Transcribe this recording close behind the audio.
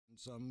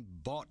some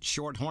bought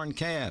shorthorn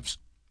calves.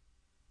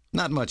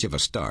 Not much of a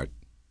start,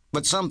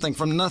 but something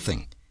from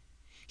nothing.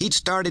 He'd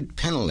started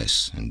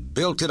penniless and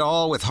built it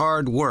all with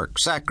hard work,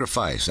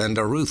 sacrifice, and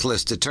a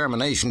ruthless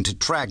determination to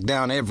track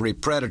down every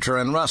predator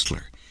and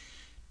rustler,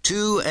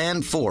 2-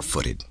 and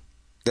 4-footed,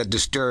 that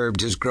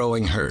disturbed his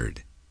growing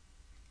herd.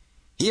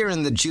 Here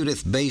in the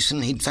Judith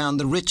Basin, he'd found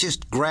the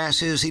richest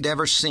grasses he'd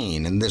ever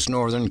seen in this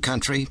northern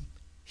country,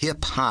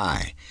 hip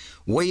high,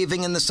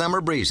 waving in the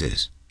summer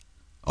breezes.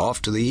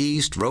 Off to the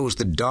east rose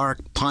the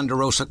dark,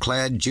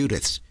 ponderosa-clad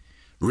Judiths,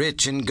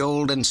 rich in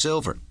gold and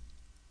silver.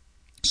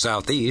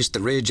 Southeast, the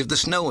ridge of the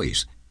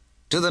Snowies.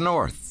 To the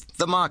north,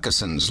 the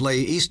Moccasins lay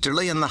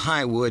easterly and the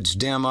high woods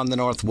dim on the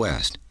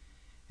northwest.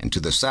 And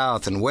to the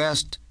south and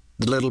west,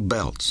 the Little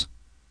Belts.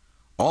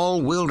 All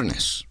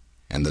wilderness,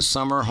 and the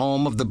summer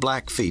home of the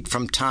Blackfeet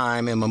from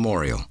time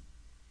immemorial.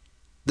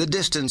 The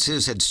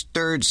distances had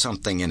stirred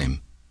something in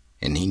him,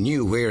 and he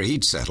knew where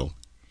he'd settle.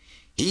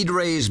 He'd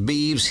raise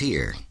beeves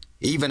here,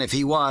 even if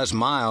he was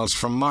miles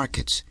from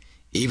markets,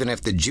 even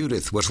if the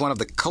Judith was one of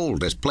the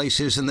coldest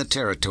places in the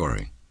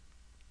territory.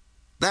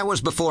 That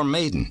was before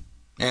Maiden,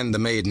 and the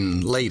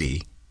Maiden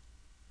Lady.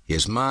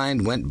 His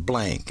mind went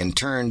blank and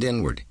turned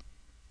inward.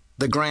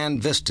 The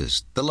grand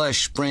vistas, the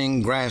lush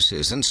spring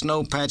grasses, and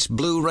snow-patched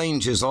blue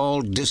ranges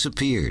all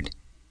disappeared.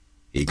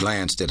 He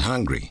glanced at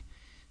Hungry,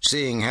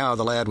 seeing how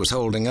the lad was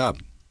holding up.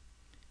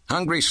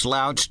 Hungry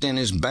slouched in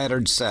his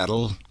battered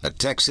saddle, a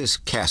Texas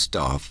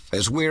cast-off,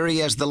 as weary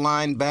as the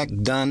line-back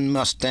dun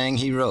mustang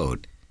he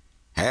rode.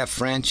 Half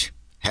French,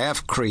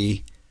 half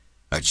Cree,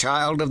 a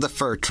child of the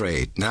fur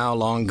trade, now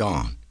long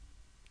gone.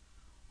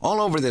 All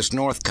over this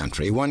north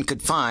country one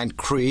could find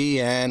Cree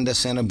and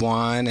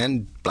Assiniboine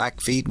and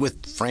Blackfeet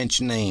with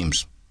French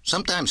names,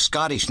 sometimes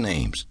Scottish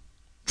names,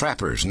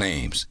 trappers'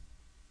 names.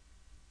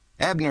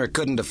 Abner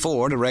couldn't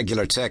afford a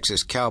regular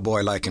Texas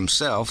cowboy like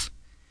himself,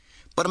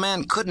 but a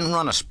man couldn't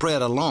run a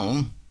spread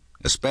alone,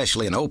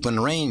 especially an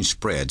open-range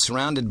spread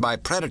surrounded by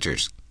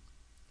predators.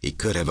 He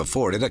could have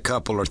afforded a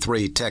couple or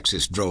 3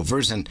 Texas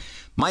drovers and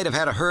might have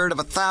had a herd of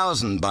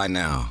 1,000 by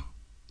now,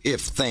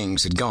 if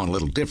things had gone a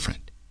little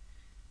different.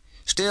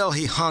 Still,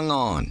 he hung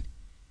on.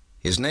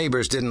 His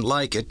neighbors didn't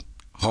like it,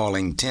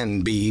 hauling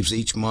 10 beeves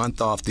each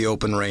month off the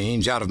open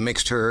range out of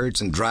mixed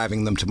herds and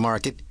driving them to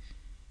market.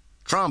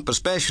 Trump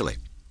especially.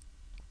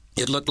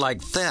 It looked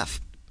like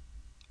theft.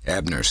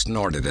 Abner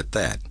snorted at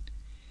that.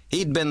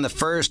 He'd been the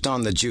first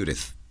on the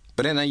Judith,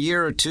 but in a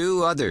year or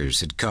 2 others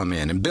had come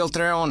in and built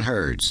their own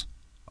herds,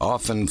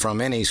 often from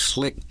any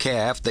slick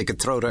calf they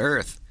could throw to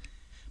earth.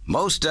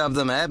 Most of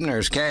them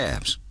Abner's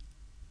calves.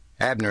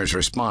 Abner's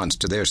response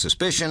to their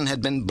suspicion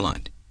had been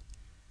blunt.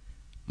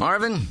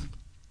 "Marvin,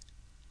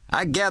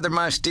 I gather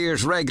my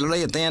steers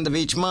regularly at the end of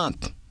each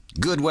month,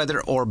 good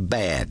weather or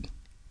bad.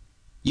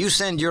 You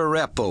send your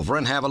rep over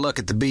and have a look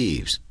at the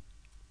beeves."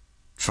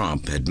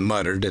 Trump had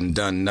muttered and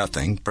done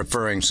nothing,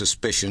 preferring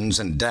suspicions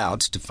and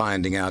doubts to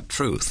finding out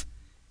truth.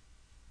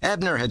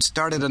 Abner had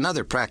started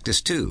another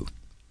practice, too.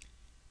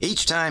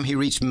 Each time he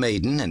reached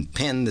Maiden and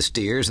penned the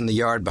steers in the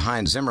yard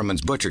behind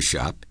Zimmerman's butcher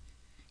shop,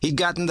 he'd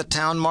gotten the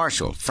town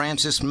marshal,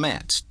 Francis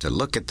Matz, to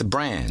look at the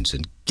brands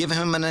and give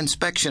him an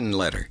inspection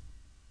letter.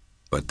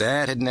 But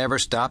that had never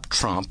stopped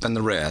Trump and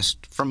the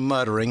rest from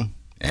muttering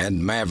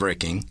and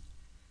mavericking.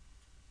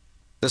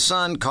 The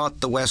sun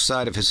caught the west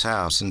side of his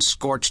house and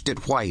scorched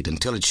it white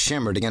until it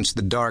shimmered against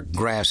the dark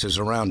grasses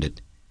around it.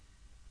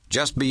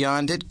 Just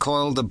beyond it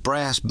coiled the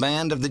brass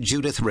band of the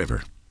Judith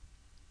River.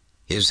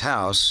 His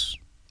house,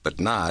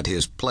 but not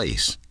his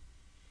place.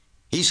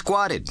 He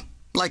squatted,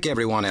 like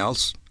everyone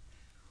else,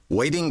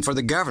 waiting for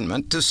the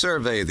government to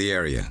survey the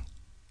area.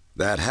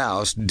 That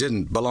house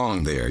didn't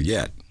belong there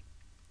yet.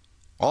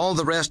 All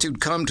the rest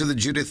who'd come to the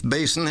Judith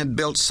Basin had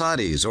built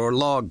soddies or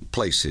log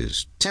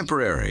places,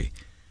 temporary,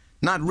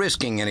 not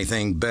risking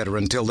anything better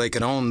until they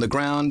could own the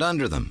ground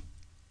under them,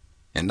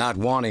 and not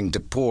wanting to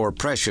pour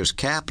precious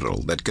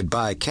capital that could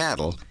buy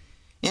cattle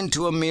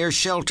into a mere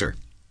shelter.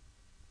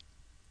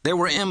 There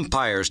were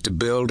empires to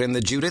build in the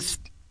Judith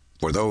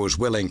for those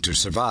willing to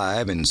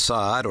survive in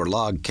sod or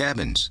log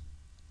cabins.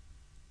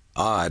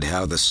 Odd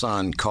how the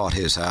sun caught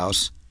his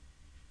house.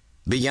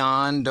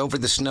 Beyond, over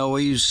the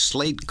Snowies,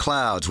 slate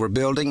clouds were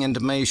building into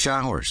May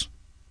showers,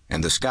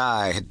 and the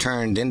sky had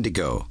turned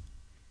indigo.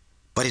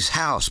 But his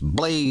house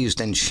blazed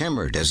and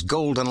shimmered as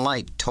golden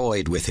light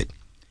toyed with it,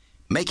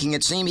 making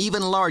it seem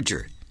even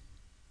larger.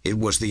 It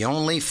was the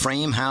only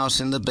frame house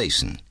in the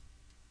basin.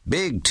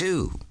 Big,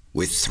 too,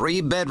 with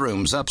 3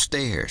 bedrooms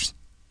upstairs,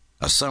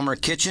 a summer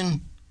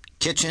kitchen,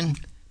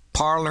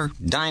 parlor,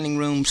 dining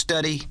room,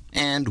 study,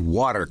 and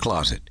water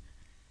closet.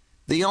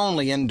 The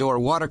only indoor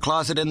water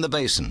closet in the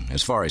basin,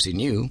 as far as he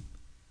knew,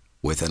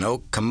 with an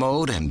oak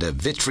commode and a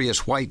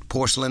vitreous white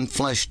porcelain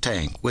flush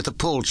tank with a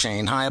pull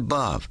chain high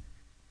above.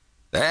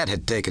 That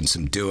had taken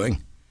some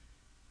doing.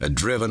 A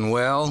driven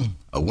well,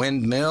 a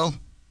windmill,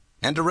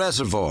 and a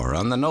reservoir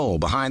on the knoll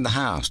behind the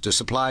house to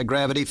supply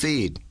gravity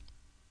feed.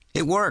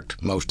 It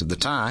worked most of the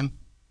time,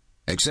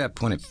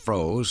 except when it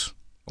froze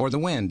or the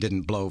wind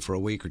didn't blow for a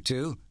week or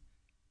 2.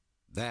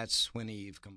 That's when Eve